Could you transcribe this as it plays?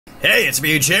Hey, it's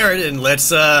me, Jared, and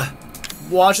let's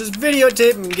watch this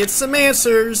videotape and get some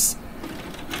answers.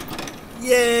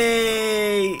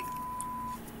 Yay!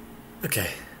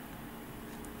 Okay.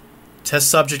 Test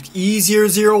subject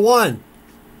E001.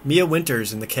 Mia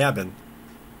Winters in the cabin.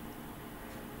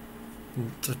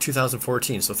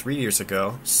 2014, so 3 years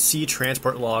ago. C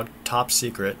transport log, top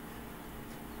secret.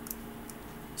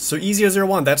 So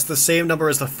E001, that's the same number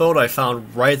as the photo I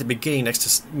found right at the beginning next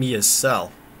to Mia's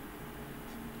cell.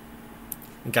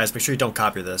 And guys, make sure you don't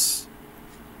copy this.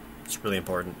 It's really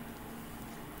important.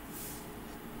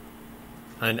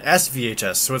 An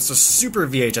SVHS, so it's a super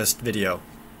VHS video.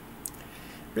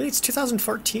 Really, it's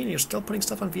 2014 and you're still putting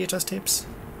stuff on VHS tapes?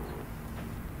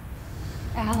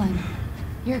 Alan,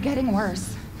 you're getting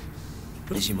worse.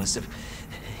 She must have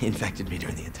infected me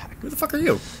during the attack. Who the fuck are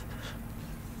you?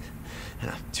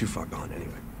 Too far gone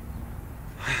anyway.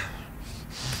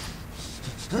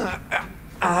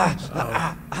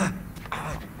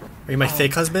 Are you my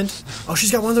fake husband? Oh,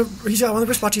 he's got one of the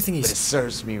wristwatchy thingies. But it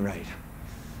serves me right.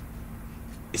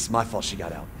 It's my fault she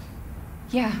got out.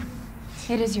 Yeah,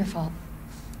 it is your fault.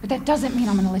 But that doesn't mean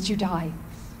I'm gonna let you die.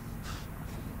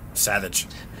 Savage.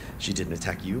 She didn't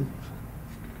attack you?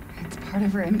 It's part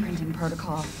of her imprinting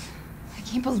protocol. I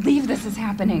can't believe this is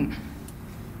happening.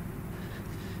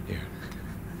 Here.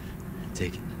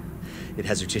 Take it. It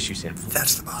has her tissue sample.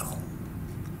 That's the bottle.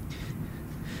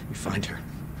 You find her.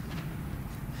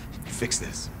 You fix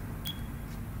this.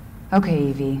 Okay,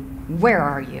 Evie. Where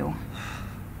are you?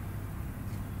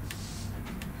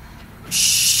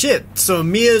 Shit, so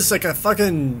Mia's like a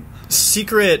fucking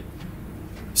secret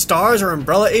STARS or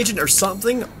Umbrella agent or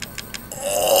something?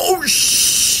 Oh,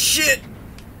 shit!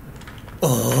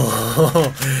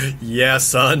 Oh, yeah,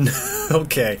 son.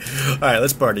 Okay. Alright,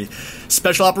 let's party.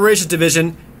 Special Operations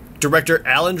Division, Director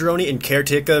Alan Droney and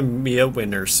caretaker Mia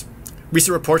Winters.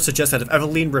 Recent reports suggest that if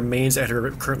Evelyn remains at her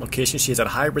current location, she is at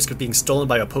high risk of being stolen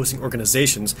by opposing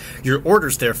organizations. Your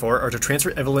orders, therefore, are to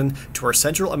transfer Evelyn to our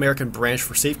Central American branch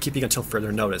for safekeeping until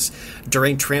further notice.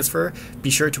 During transfer, be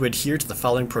sure to adhere to the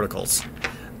following protocols.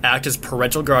 Act as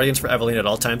parental guardians for Evelyn at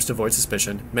all times to avoid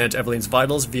suspicion. Manage Evelyn's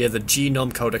vitals via the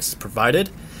genome codex provided.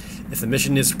 If the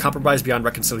mission is compromised beyond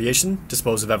reconciliation,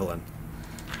 dispose of Evelyn.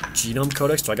 Genome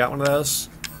codex? Do I got one of those?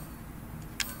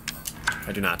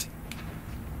 I do not.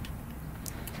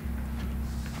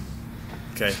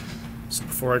 Okay, so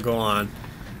before I go on,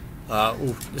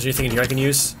 ooh, is there anything in here I can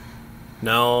use?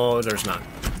 No, there's not.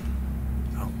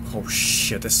 Oh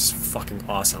shit, this is fucking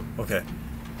awesome. Okay.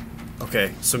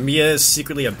 Okay, so Mia is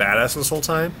secretly a badass this whole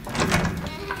time?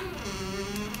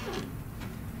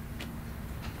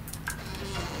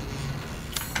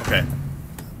 Okay.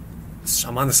 So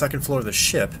I'm on the second floor of the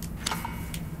ship.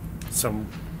 So I'm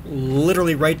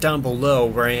literally right down below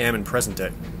where I am in present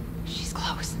day. She's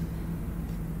close.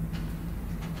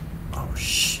 Oh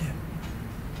shit.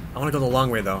 I want to go the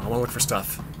long way though. I want to look for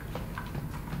stuff.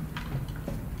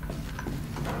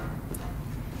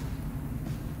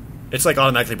 It's like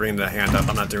automatically bringing the hand up.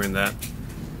 I'm not doing that.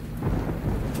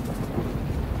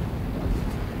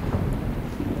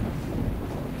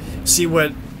 See,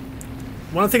 one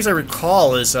of the things I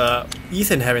recall is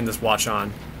Ethan having this watch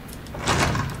on.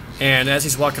 And as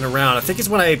he's walking around, I think it's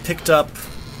when I picked up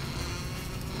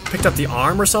the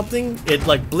arm or something, it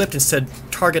like blipped and said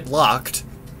target locked,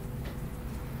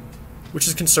 which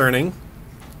is concerning.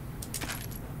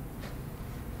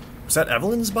 Was that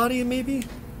Evelyn's body, maybe?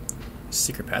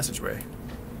 Secret passageway.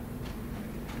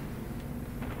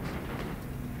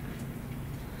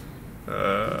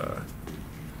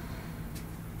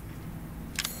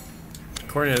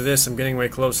 According to this, I'm getting way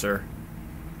closer.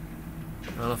 I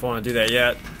don't know if I want to do that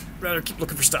yet. Rather keep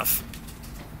looking for stuff.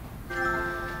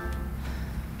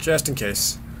 Just in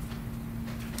case.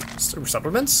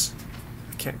 Supplements?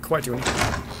 I can't quite do anything.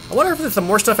 I wonder if the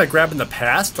more stuff I grab in the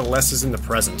past, the less is in the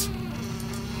present.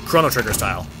 Chrono Trigger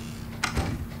style.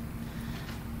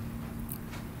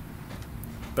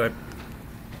 But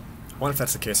I wonder if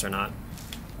that's the case or not.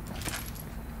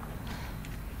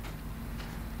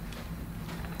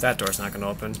 That door's not going to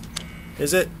open.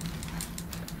 Is it?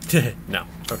 No.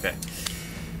 Okay.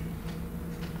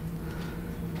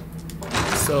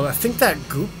 So I think that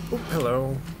goop... Oh,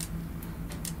 hello.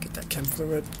 Get that chem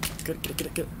fluid.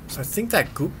 Get it. So I think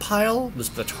that goop pile was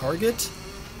the target.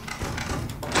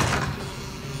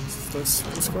 So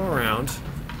let's go around.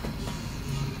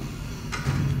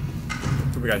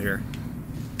 What do we got here?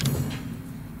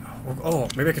 Oh,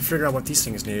 maybe I can figure out what these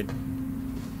things need.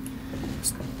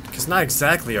 It's not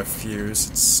exactly a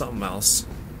fuse, it's something else.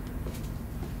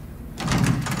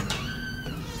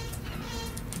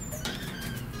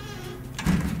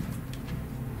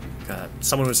 Got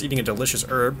Someone was eating a delicious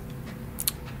herb.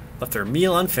 Left their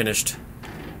meal unfinished.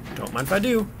 Don't mind if I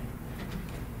do.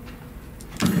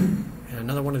 And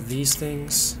another one of these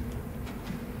things.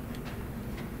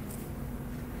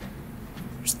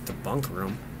 There's the bunk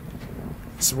room.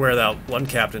 This is where that one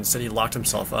captain said he locked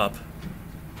himself up.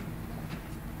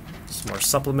 Some more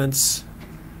supplements.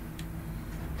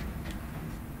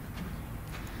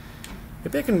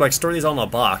 Maybe I can like store these all in a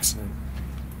box. And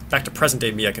back to present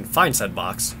day me, I can find said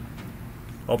box,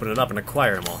 open it up, and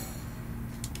acquire them all.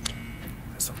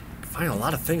 So I find a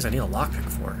lot of things I need a lockpick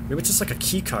for. Maybe it's just like a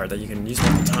key card that you can use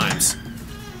multiple times.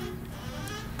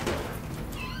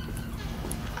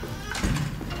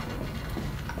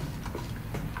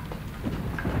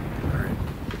 Alright.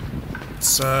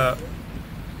 Let's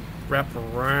wrap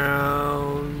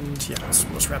around. Yeah,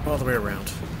 let's wrap all the way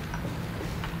around.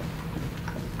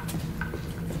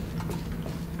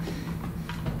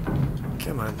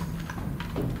 Come on.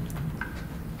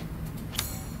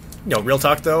 You know, real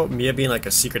talk though, Mia being like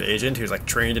a secret agent who's like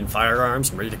trained in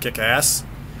firearms and ready to kick ass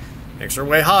makes her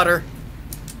way hotter.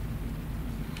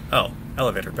 Oh,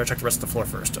 elevator. Better check the rest of the floor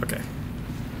first. Okay.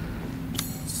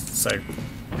 So,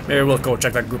 maybe we'll go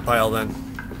check that group pile then.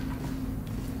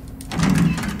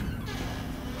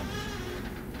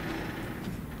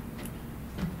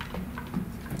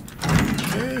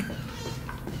 Okay.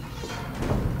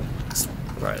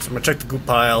 Right, so I'm gonna check the goop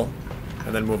pile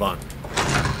and then move on.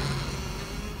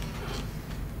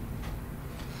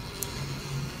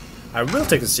 I will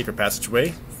take the secret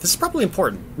passageway. This is probably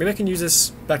important. Maybe I can use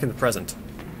this back in the present.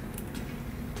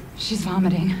 She's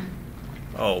vomiting.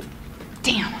 Oh.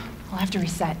 Damn. I'll have to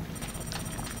reset.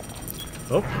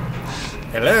 Oh.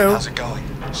 Hello. How's it going?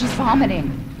 She's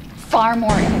vomiting. Far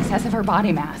more in excess of her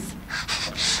body mass.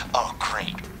 Oh,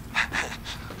 great.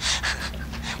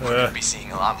 We're gonna be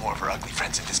seeing a lot more of her ugly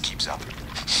friends if this keeps up.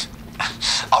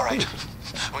 All right.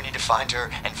 We need to find her,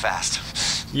 and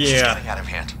fast. Yeah. She's getting out of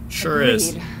hand. Sure Agreed.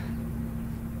 is.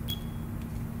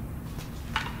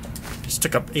 Just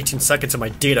took up 18 seconds of my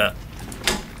data.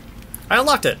 I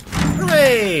unlocked it!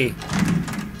 Hooray!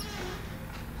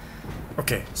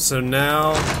 Okay, so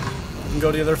now we can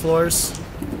go to the other floors.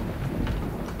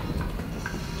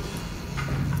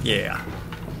 Yeah.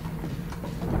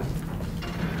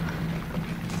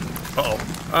 Uh-oh.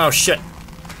 Oh, shit.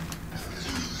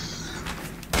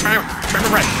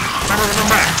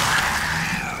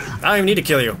 I don't even need to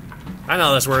kill you. I know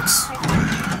how this works.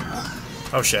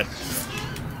 Oh, shit.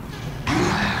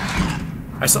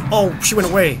 I saw- oh, she went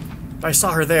away. I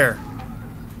saw her there.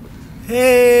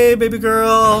 Hey, baby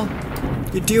girl.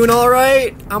 You doing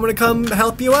alright? I'm gonna come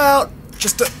help you out.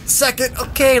 Just a second.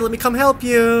 Okay, let me come help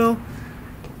you.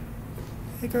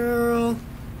 Hey, girl.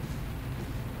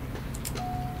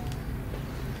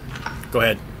 Go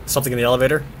ahead. Something in the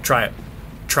elevator? Try it.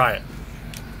 Try it.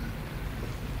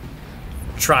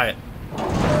 Try it.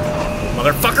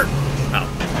 Motherfucker! Oh,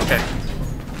 okay.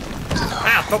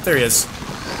 Ah, oh, there he is.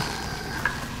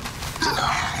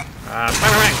 Bang, bang,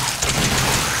 bang.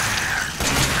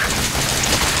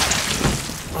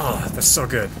 Oh, that's so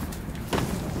good.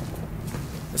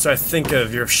 That's what I think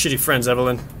of your shitty friends,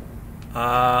 Evelyn.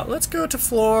 Let's go to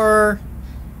floor...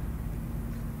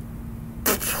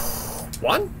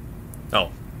 1?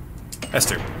 Oh.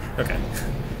 S2. Okay.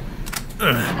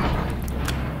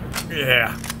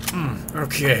 Yeah.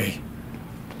 Okay.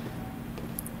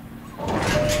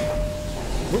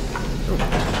 Ooh.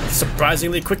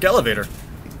 Surprisingly quick elevator.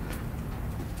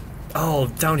 Oh,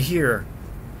 down here.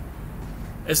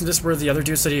 Isn't this where the other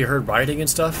dude said he heard rioting and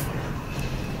stuff?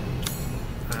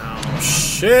 Oh,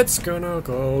 shit's gonna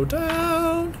go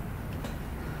down.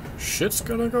 Shit's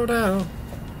gonna go down.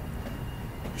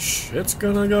 Shit's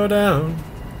gonna go down.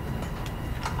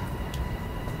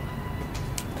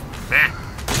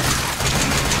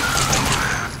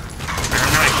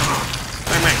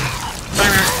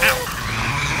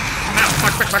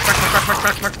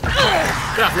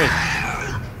 Get off me!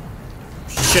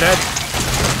 Shithead!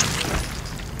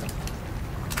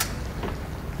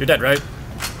 You're dead, right?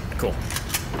 Cool.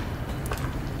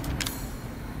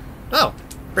 Oh,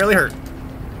 barely hurt.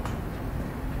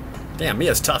 Damn,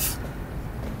 Mia's tough.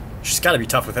 She's gotta be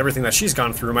tough with everything that she's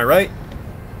gone through, am I right?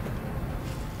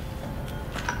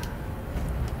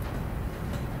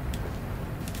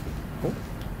 Oh,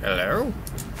 hello?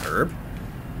 Herb.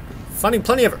 Finding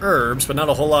plenty of herbs, but not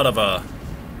a whole lot of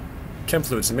chem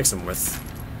fluids to mix them with.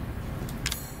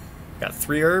 Got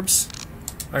 3 herbs.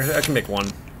 I can make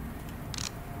 1.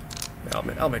 Yeah,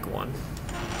 I'll make 1.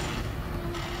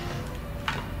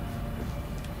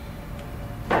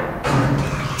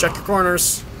 Check the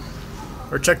corners,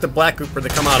 or check the black goop where they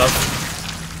come out of.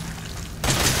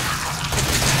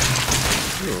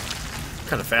 Ooh,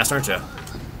 kind of fast, aren't you?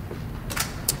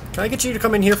 Can I get you to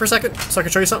come in here for a second so I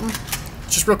can show you something?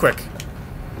 Just real quick.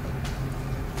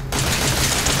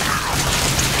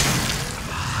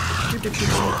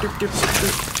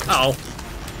 Uh-oh.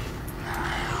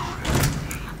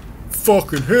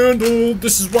 Fucking handled.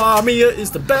 This is why Mia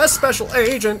is the best special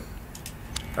agent.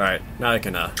 Alright, now I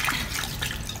can,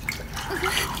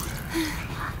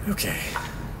 Okay.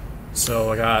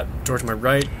 So I got door to my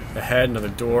right, ahead, another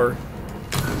door.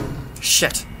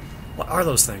 Shit. What are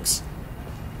those things?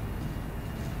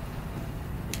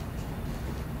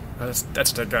 Oh,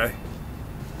 that's a dead guy.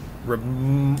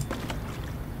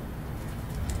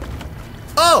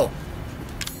 Oh!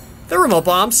 They're remote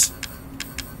bombs.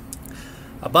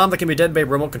 A bomb that can be detonated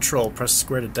by remote control. Press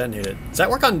square to detonate it. Does that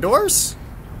work on doors?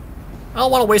 I don't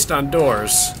want to waste it on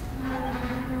doors.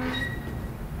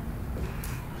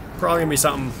 Probably gonna be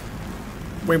something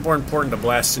way more important to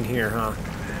blast in here, huh?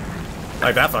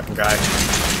 Like that fucking guy.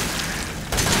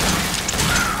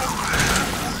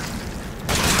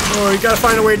 Oh, you gotta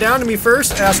find a way down to me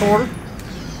first, asshole.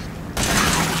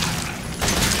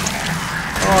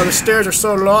 Oh, the stairs are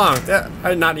so long. I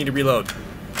did not need to reload.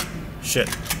 Shit.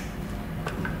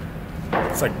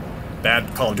 It's like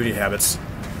bad Call of Duty habits.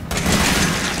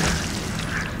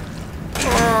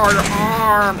 Oh, your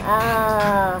arm!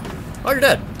 Oh, you're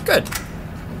dead. Good.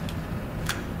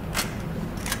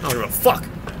 I don't give a fuck.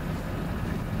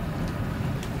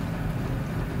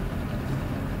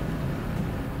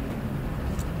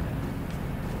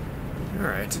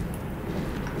 Alright.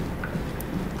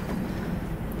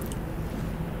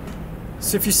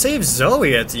 So if you save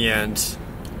Zoe at the end,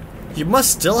 you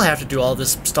must still have to do all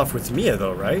this stuff with Mia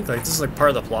though, right? Like, this is like part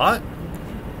of the plot?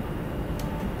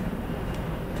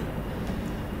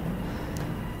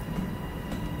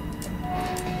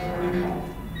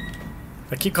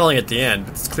 I keep calling it the end,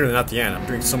 but it's clearly not the end. I'm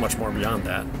doing so much more beyond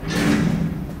that.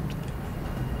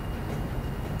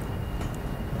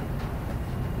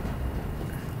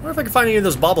 I wonder if I can find any of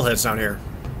those bobbleheads down here.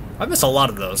 I missed a lot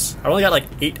of those. I only got like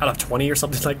 8 out of 20 or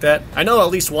something like that. I know at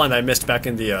least one I missed back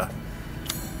in the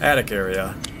attic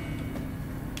area.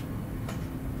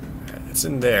 It's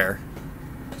in there.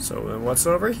 So then what's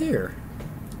over here?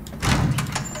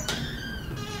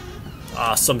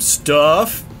 Awesome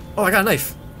stuff. Oh, I got a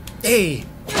knife. Hey!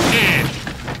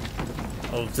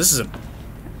 Oh, this is a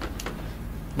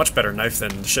much better knife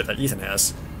than the shit that Ethan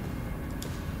has.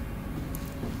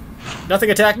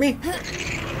 Nothing attack me?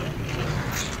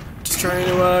 Just trying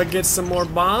to get some more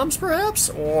bombs, perhaps?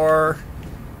 Or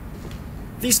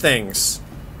these things.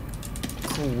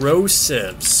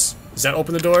 Corrosives. Does that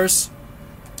open the doors?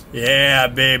 Yeah,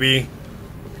 baby.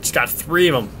 Just got 3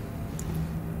 of them.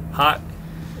 Hot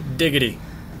diggity.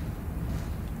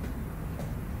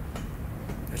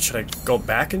 Should I go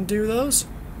back and do those?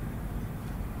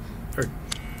 Or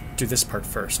do this part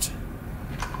first?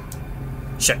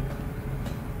 Shit.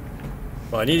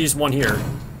 Well, I need to use one here.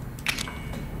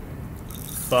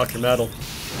 Fuck your metal.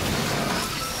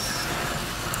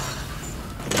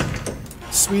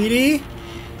 Sweetie?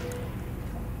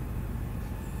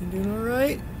 You doing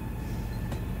alright?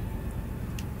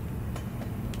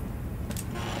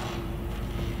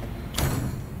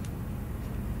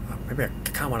 Maybe I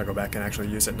kind of want to go back and actually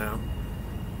use it now.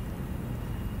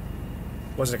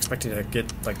 Wasn't expecting to get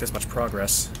like this much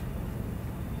progress.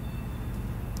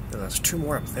 There's 2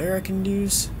 more up there I can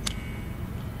use.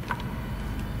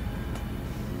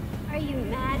 Are you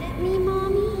mad at me,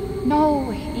 Mommy?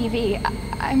 No, Evie,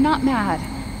 I'm not mad.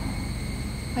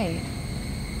 Wait,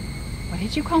 what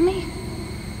did you call me?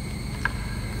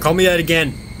 Call me that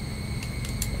again.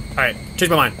 Alright, change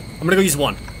my mind. I'm gonna go use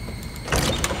one.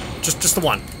 Just the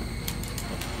one.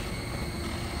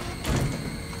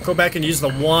 Go back and use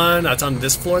the one that's on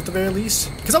this floor at the very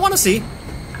least. Because I want to see.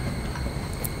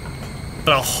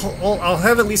 But I'll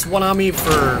have at least one on me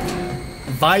for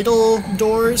vital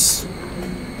doors.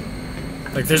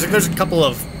 Like, there's a couple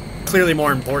of clearly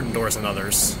more important doors than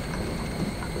others.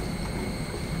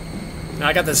 Now,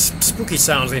 I got this spooky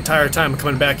sounds the entire time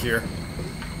coming back here.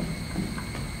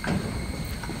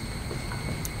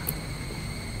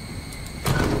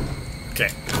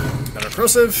 Okay. Another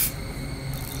corrosive.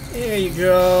 There you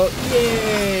go.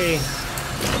 Yay!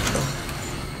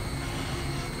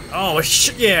 Oh,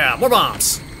 shit, yeah! More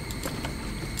bombs!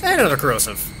 And another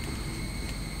corrosive.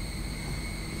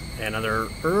 And another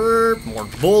herb, more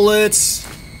bullets.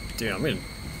 Dude, I'm getting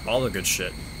all the good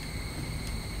shit.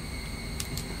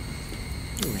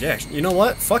 Ooh, yeah, you know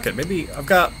what? Fuck it. Maybe I've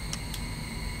got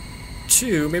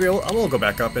 2. Maybe I'll go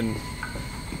back up and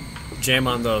jam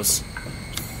on those.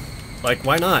 Like,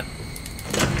 why not?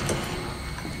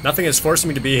 Nothing is forcing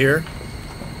me to be here.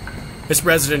 It's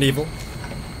Resident Evil.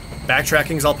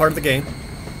 Backtracking is all part of the game.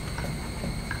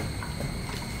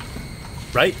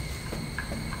 Right?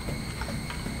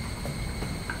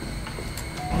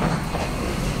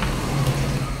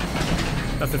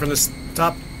 Nothing from this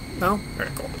top? No?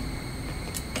 Alright, cool.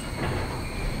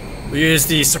 We use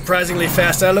the surprisingly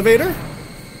fast elevator.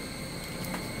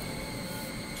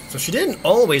 So she didn't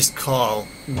always call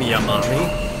Mia mommy.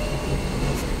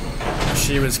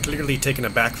 She was clearly taken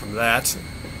aback from that.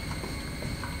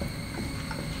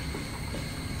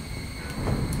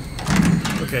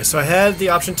 Okay, so I had the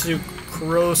option to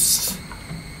corrose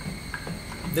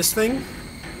this thing.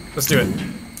 Let's do it.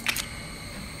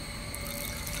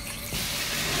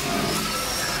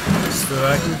 So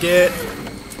I can get...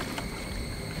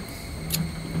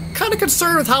 kind of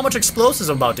concerned with how much explosives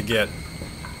I'm about to get.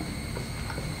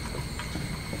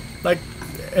 Like,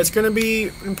 it's going to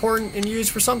be important and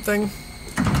used for something.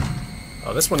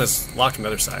 Oh, this one is locked on the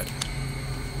other side.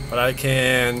 But I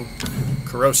can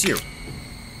corrose you.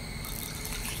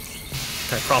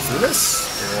 Can I crawl through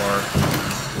this? Or...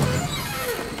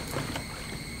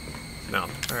 no.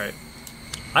 Alright.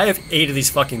 I have 8 of these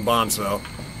fucking bombs, though.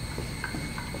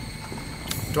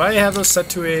 Do I have those set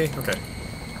to a... okay.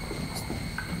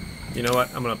 You know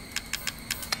what? I'm gonna...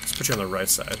 let's put you on the right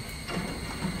side.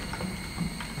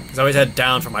 Because I always had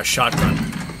down for my shotgun.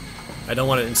 I don't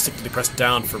want to instinctively press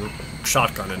down for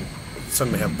shotgun and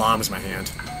suddenly have bombs in my hand.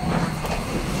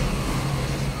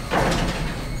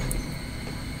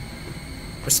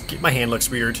 My hand looks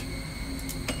weird.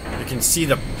 You can see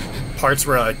the parts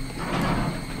where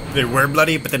they were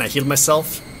bloody, but then I healed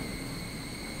myself.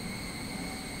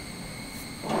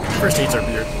 First aids are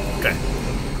weird. Okay.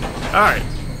 Alright.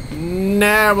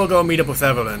 Now we'll go meet up with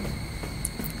Evelyn.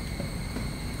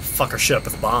 Fuck her shit up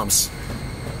with bombs.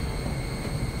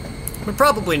 But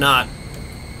probably not,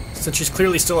 since she's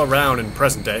clearly still around in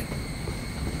present day.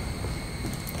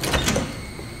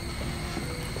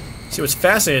 See, what's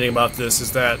fascinating about this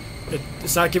is that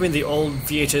it's not giving the old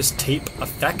VHS tape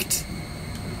effect.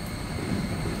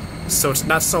 So it's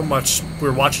not so much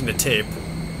we're watching the tape.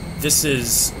 This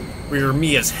is we're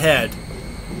Mia's head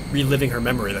reliving her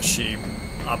memory that she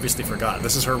obviously forgot.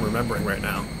 This is her remembering right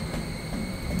now.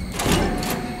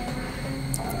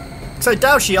 Because I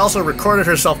doubt she also recorded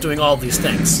herself doing all these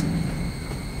things.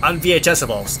 On VHS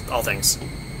of all things.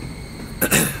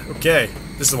 Okay,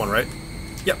 this is the one, right?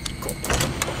 Yep, cool.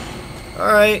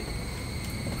 Alright.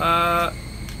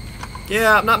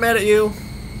 Yeah, I'm not mad at you.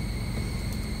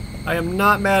 I am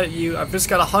not mad at you. I've just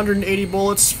got 180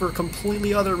 bullets for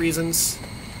completely other reasons.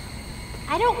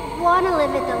 I don't want to live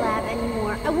at the lab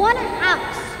anymore. I want a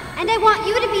house. And I want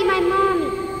you to be my mommy.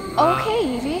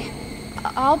 Okay, Evie.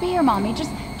 I'll be your mommy.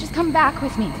 Just come back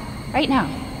with me. Right now.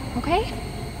 Okay?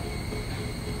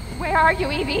 Where are you,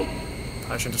 Evie?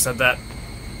 I shouldn't have said that.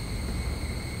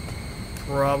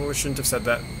 Probably shouldn't have said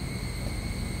that.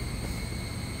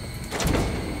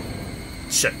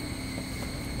 Shit.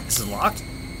 This is locked?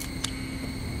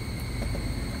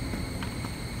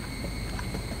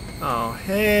 Oh,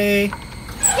 hey.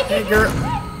 Hey, girl.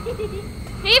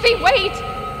 Evie, wait!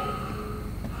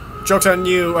 Joke's on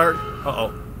you.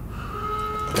 Uh-oh.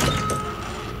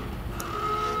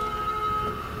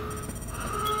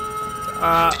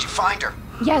 Did you find her?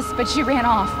 Yes, but she ran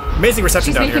off. Amazing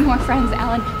reception She's down here. making more friends,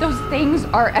 Alan. Those things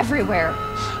are everywhere.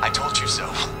 I told you so.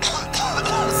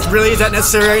 Really? Is that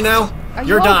necessary right now? Are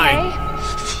You're you dying. okay?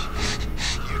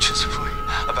 You just worry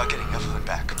about getting Evelyn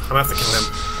back. I'm gonna have to kill him.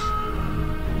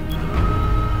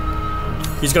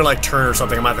 He's gonna like turn or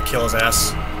something. I'm gonna have to kill his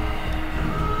ass.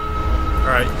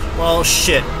 Alright. Well,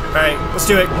 shit. Alright, let's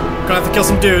do it. Gonna have to kill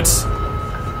some dudes.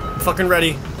 I'm fucking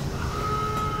ready.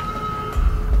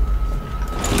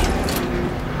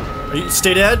 Are you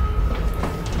stay dead?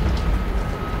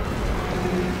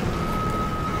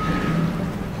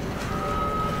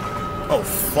 Oh,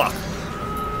 fuck.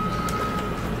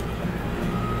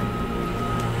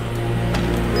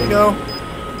 There you go.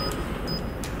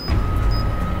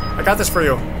 I got this for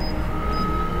you. Woo!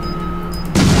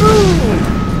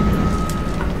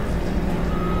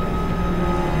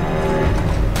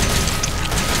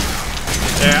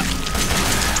 Yeah.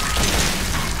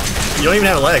 You don't even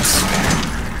have legs.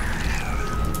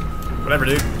 Whatever,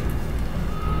 dude.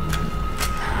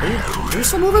 Are you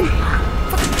still moving?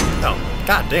 Oh,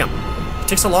 god damn. It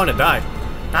takes so long to die.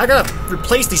 Now I gotta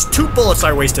replace these 2 bullets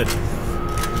I wasted.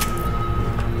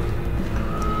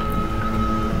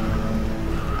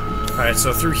 Alright,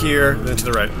 so through here, then to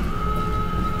the right.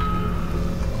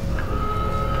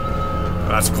 Oh,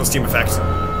 that's a cool steam effect.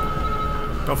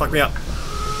 Don't fuck me up.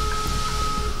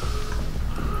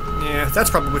 Yeah, that's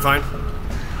probably fine.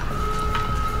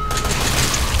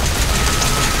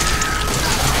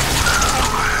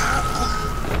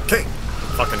 Okay.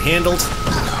 Fucking handled.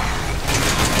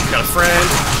 Got a friend.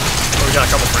 Oh, we got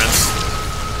a couple friends.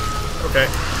 Okay.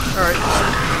 Alright.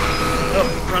 Oh,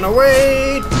 run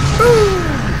away! Boom!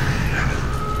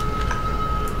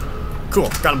 Cool.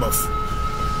 Got them both.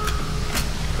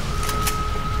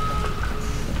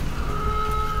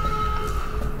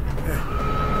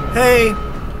 Hey!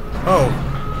 Oh.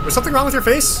 Was something wrong with your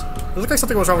face? It looked like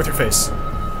something was wrong with your face.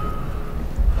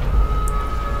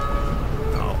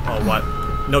 Oh, what?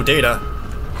 No data.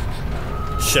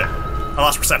 Shit. I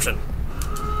lost perception.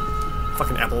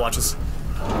 Fucking Apple Watches.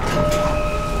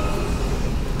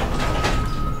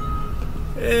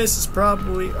 This is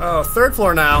probably... Oh, 3rd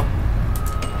floor now.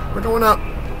 We're going up.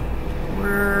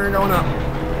 We're going up.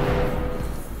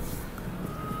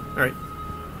 Alright.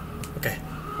 Okay.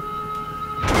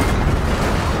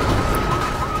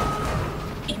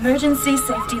 Emergency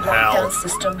safety lockdown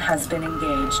system has been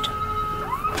engaged.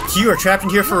 You are trapped in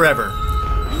here forever.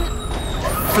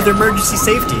 For the emergency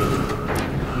safety.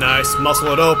 Nice.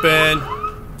 Muscle it open.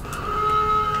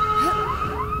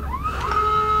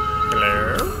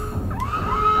 Hello.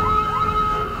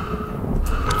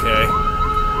 Okay.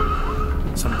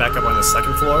 So I'm back up on the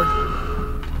 2nd floor.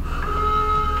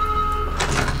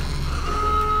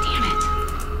 Damn it.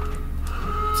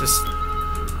 Just...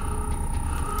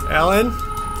 Alan?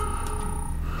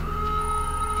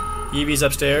 Evie's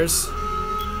upstairs.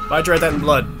 Why'd you write that in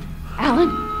blood?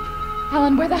 Alan?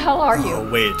 Alan, where the hell are you? Oh,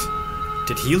 wait.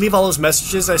 Did he leave all those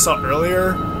messages I saw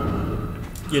earlier?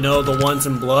 You know, the ones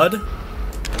in blood?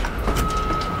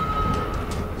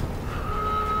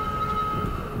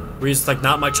 Where he's like,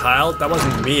 not my child? That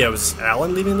wasn't me, it was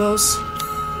Alan leaving those?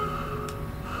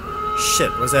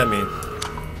 Shit, what does that mean?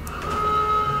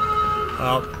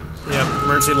 Well, yeah,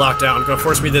 emergency lockdown. Gonna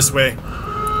force me this way.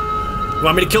 You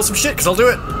want me to kill some shit? Cause I'll do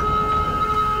it.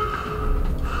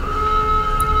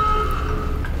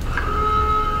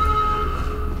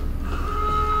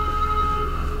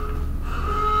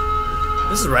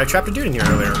 This is where I trapped a dude in here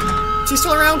earlier. Is he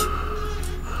still around?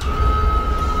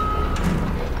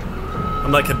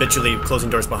 I'm like habitually closing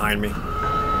doors behind me.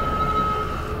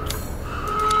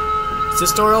 Is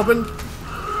this door open? Dude,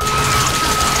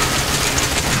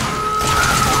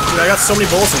 I got so many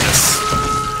bullets in this.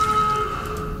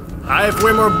 I have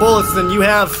way more bullets than you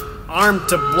have armed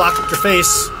to block your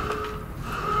face.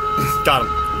 Got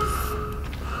him.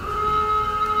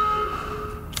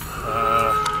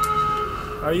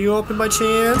 Are you open by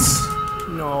chance?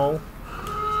 No.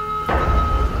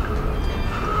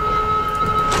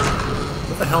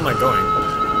 Where the hell am I going?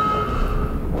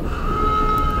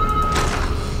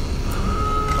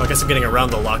 Oh, I guess I'm getting around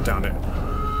the lockdown there.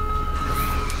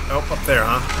 Oh, up there,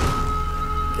 huh?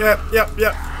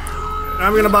 Yep.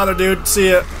 I'm gonna bother, dude.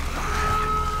 See ya.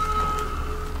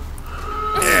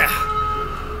 Yeah.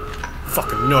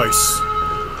 Fucking nice.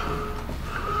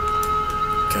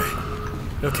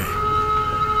 Okay.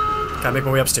 Gotta make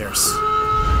my way upstairs.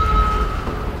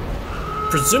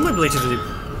 Presumably to the...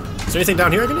 Is there anything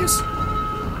down here I can use?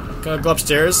 Gotta go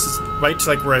upstairs, right to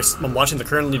like where I'm watching the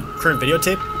current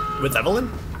videotape with Evelyn?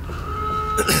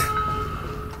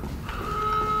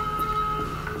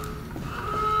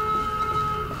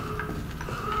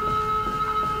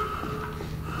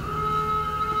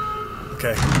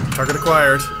 Okay, target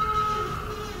acquired.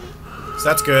 So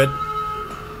that's good.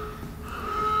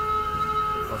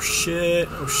 Oh shit.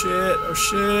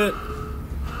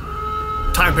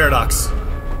 Time paradox.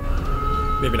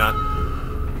 Maybe not.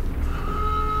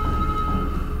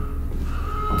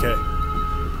 Okay.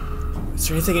 Is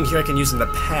there anything in here I can use in the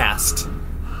past?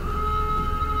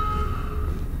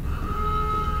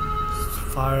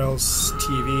 Files,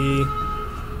 TV.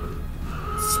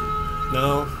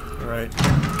 No? Alright.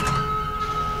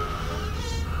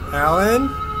 Alan?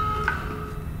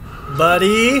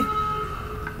 Buddy?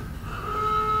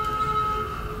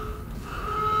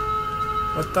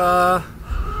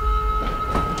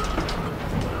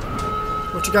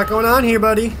 What you got going on here,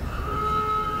 buddy?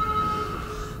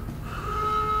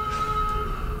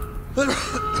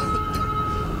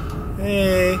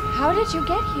 Hey. How did you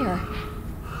get here?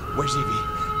 Where's Evie?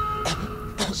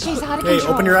 She's out of Hey,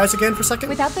 control. open your eyes again for a second.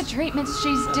 Without the treatments,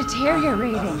 she's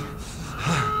deteriorating.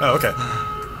 Oh, okay.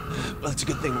 Well, it's a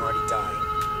good thing we're already dying.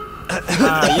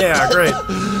 Yeah, great.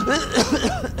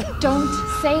 Don't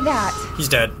say that. He's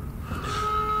dead.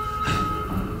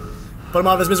 Put him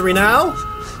out of his misery now?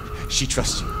 She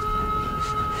trusts you.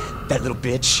 That little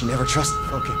bitch, she never trusted.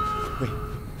 Okay, wait.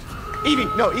 Evie!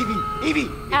 Evie!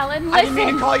 Alan, listen. I didn't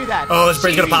mean to call you that. Oh, his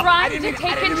brain's She's gonna pop. trying to take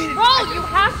control. You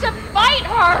have to fight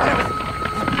her.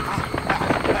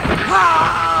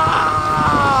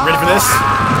 Ready for this?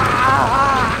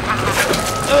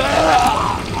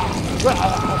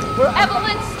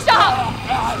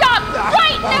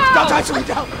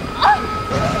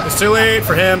 too late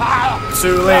for him.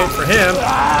 Too late for him.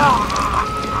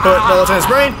 Put bullets in his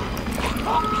brain.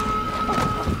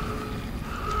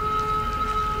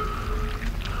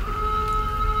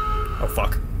 Oh,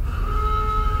 fuck.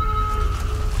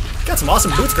 Got some awesome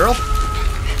boots, girl.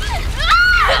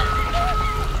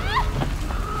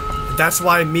 That's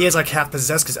why Mia's like half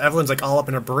possessed, because Evelyn's like all up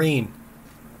in her brain.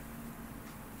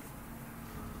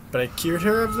 But I cured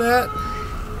her of that?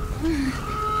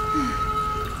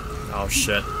 Oh,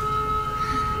 shit.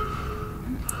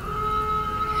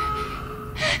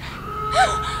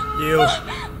 You.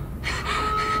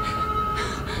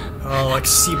 Oh, like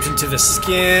seeped into the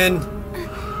skin.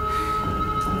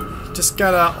 Just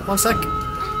gotta... 1 sec.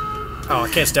 Oh, I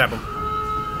can't stab him.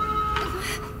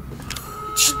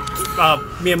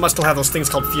 Mia must still have those things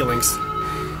called feelings.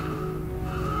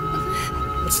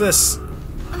 What's this?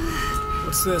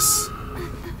 What's this?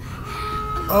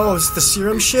 Oh, is it the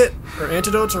serum shit? Or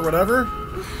antidotes or whatever?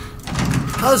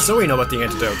 How does Zoe know about the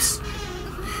antidotes?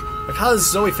 Like, how does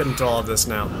Zoe fit into all of this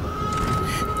now?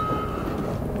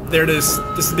 There it is.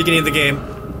 This is the beginning of the game.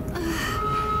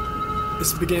 This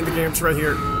is the beginning of the game. It's right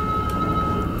here.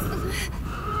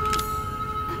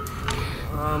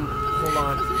 Hold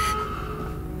on.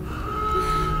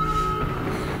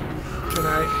 Can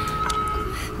I...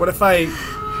 What if I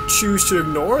choose to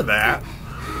ignore that?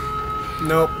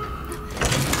 Nope.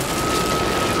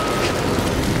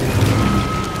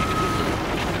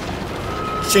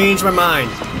 Change my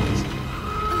mind.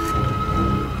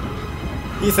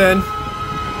 Ethan.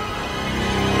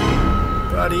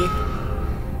 Buddy.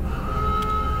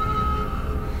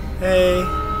 Hey.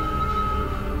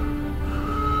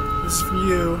 This is for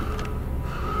you.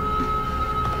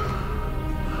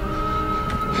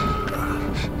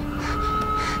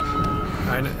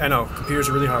 I know, computers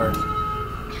are really hard.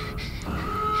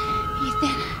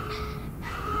 Ethan.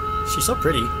 She's so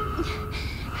pretty.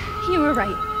 You were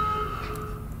right.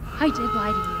 I did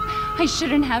lie to you. I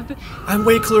shouldn't have. I'm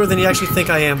way cooler than you actually think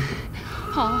I am.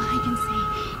 All I can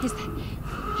say is that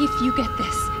if you get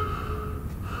this,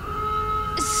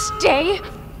 stay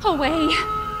away.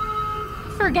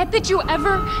 Forget that you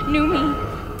ever knew me.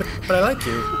 But I like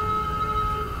you.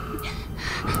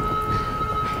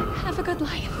 Have a good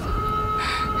life.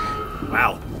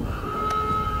 Wow.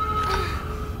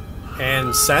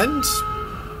 And send?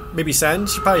 Maybe send?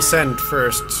 Should probably send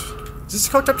first. Is this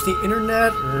hooked up to the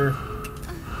internet, or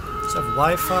does it have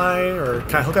Wi-Fi, or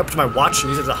can I hook up to my watch and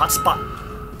use it as a hotspot?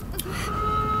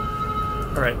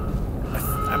 Alright.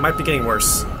 I might be getting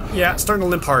worse. Yeah, starting to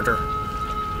limp harder.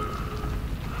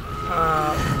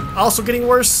 Also getting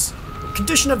worse,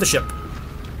 condition of the ship.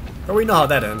 But we know how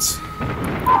that ends.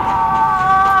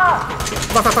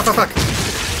 Fuck, fuck, fuck, fuck, fuck.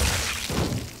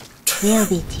 We'll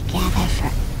be together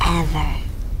forever.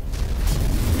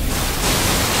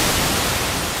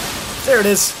 There it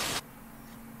is.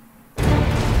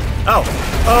 Oh.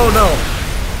 Oh no.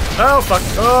 Oh fuck.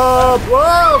 Oh,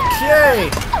 okay.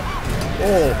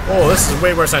 Oh, this is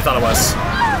way worse than I thought it was.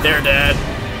 They're dead.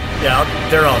 Yeah,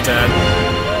 they're all dead.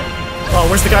 Oh,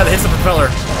 where's the guy that hits the propeller?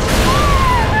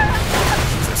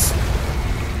 Jesus.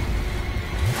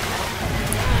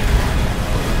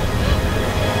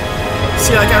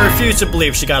 See, like, I refuse to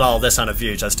believe she got all this on a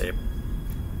VHS tape.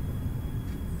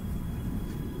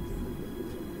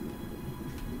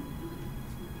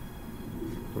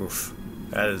 Oof.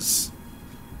 That is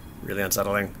really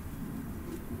unsettling.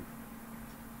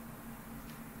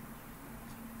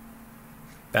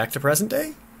 Back to present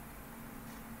day?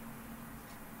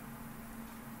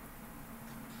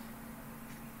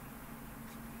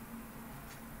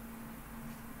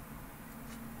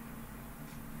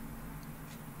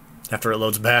 After it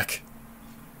loads back.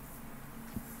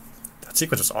 That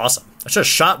sequence was awesome. I should have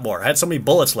shot more. I had so many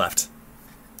bullets left.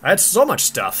 I had so much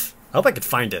stuff. I hope I could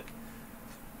find it.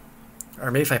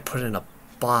 Or maybe if I put it in a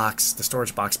box, the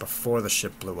storage box before the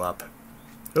ship blew up.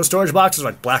 Those storage boxes are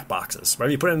like black boxes.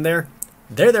 Whatever you put in there,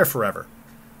 they're there forever.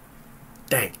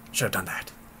 Dang, should have done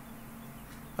that.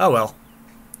 Oh well.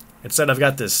 Instead I've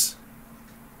got this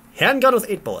handgun with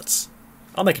 8 bullets.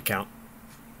 I'll make it count.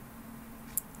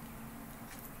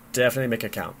 Definitely make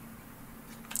it count.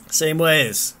 Same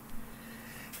ways.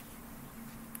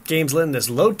 Game's letting this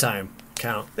load time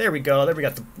count. There we go. There we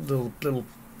got the little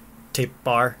tape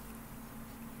bar.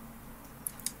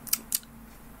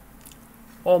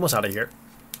 Almost out of here.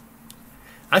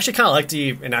 I actually kind of like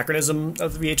the anachronism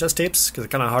of the VHS tapes because it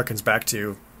kind of harkens back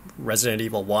to Resident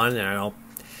Evil 1, and I know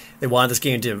they wanted this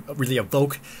game to really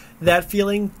evoke that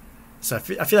feeling. So I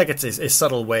feel like it's a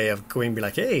subtle way of going and be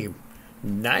like, hey,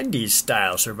 90s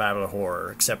style survival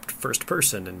horror, except first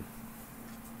person and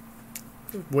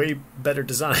way better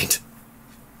designed.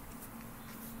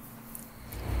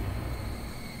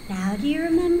 Now do you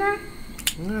remember?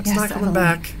 It's Yes, not coming Evelyn.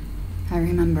 back. I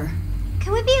remember.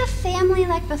 Can we be a family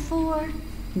like before?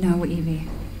 No, Evie.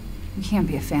 We can't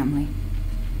be a family.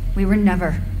 We were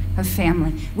never a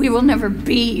family. We will never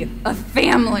be a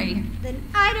family. Then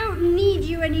I don't need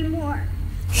you anymore.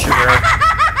 Shoot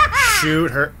her.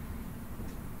 Shoot her.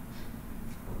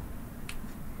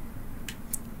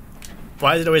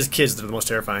 Why is it always kids that are the most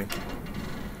terrifying?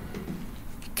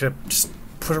 Could have just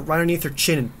put it right underneath her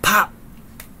chin and pop.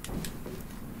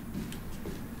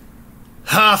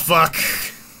 Ah, fuck.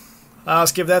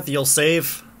 Let's give that the old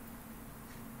save.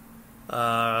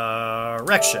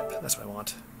 Wreck ship. That's what I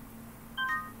want.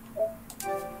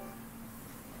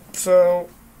 So,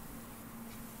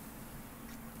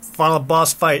 final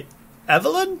boss fight,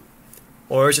 Evelyn?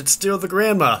 Or is it still the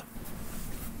grandma?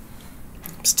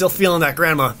 Still feeling that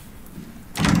grandma.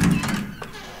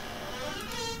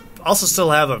 Also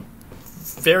still have a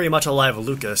very much alive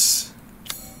Lucas.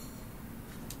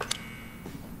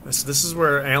 So this is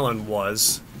where Alan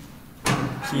was.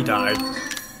 He died.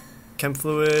 Chem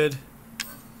fluid.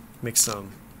 Make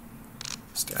some.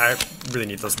 I really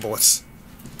need those bullets.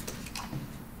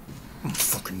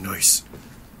 Fucking nice.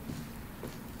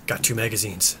 Got 2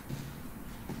 magazines.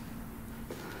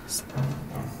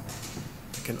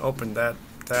 I can open that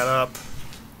up.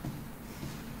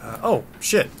 Oh,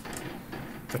 shit.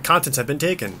 The contents have been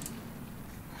taken.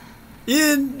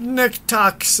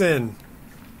 Nectoxin.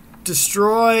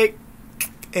 Destroy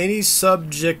any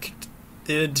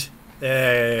subjected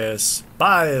as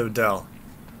biodel.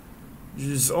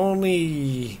 Use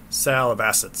only saliv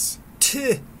acids.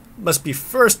 Must be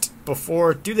first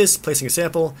before do this, placing a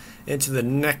sample into the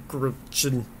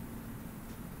necrogen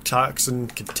toxin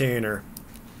container.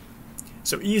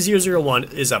 So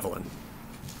E001 is Evelyn.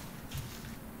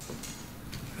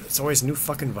 It's always new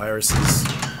fucking viruses.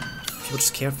 People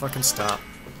just can't fucking stop.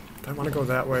 Do I want to go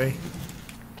that way?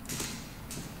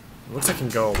 It looks like I can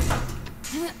go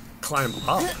climb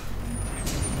up.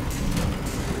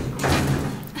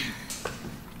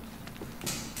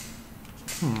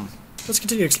 Let's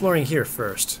continue exploring here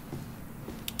first.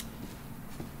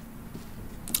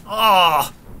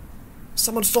 Ah!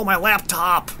 Someone stole my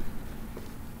laptop!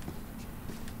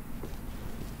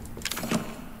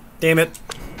 Damn it.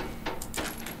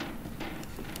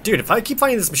 Dude, if I keep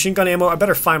finding this machine gun ammo, I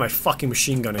better find my fucking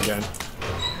machine gun again.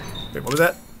 Wait, what was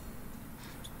that?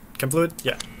 Chem fluid?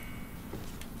 Yeah.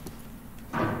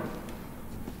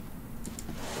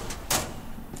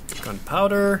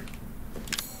 Gunpowder.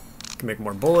 Can make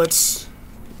more bullets.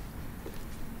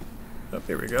 Oh,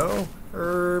 here we go.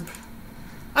 Herb.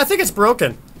 I think it's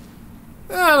broken.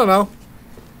 I don't know.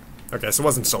 Okay, so it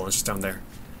wasn't stolen, it's just down there.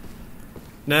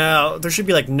 Now, there should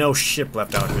be like no ship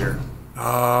left out here.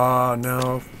 Oh,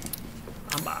 no.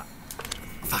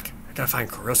 Fuck, I gotta find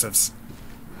corrosives.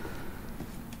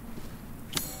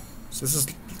 So this is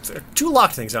 2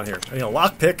 lock things down here. I need a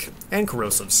lockpick and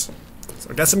corrosives.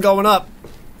 So I guess I'm going up.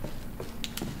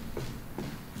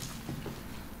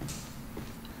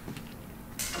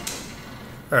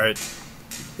 Alright.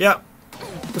 Yeah.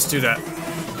 Let's do that.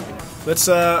 Let's,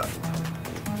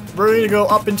 we're going to go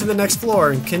up into the next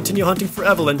floor and continue hunting for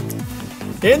Evelyn.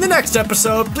 In the next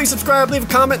episode, please subscribe, leave a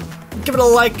comment, give it a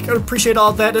like. I'd appreciate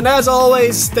all that. And as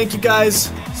always, thank you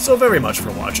guys so very much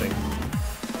for watching.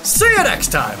 See you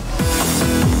next time!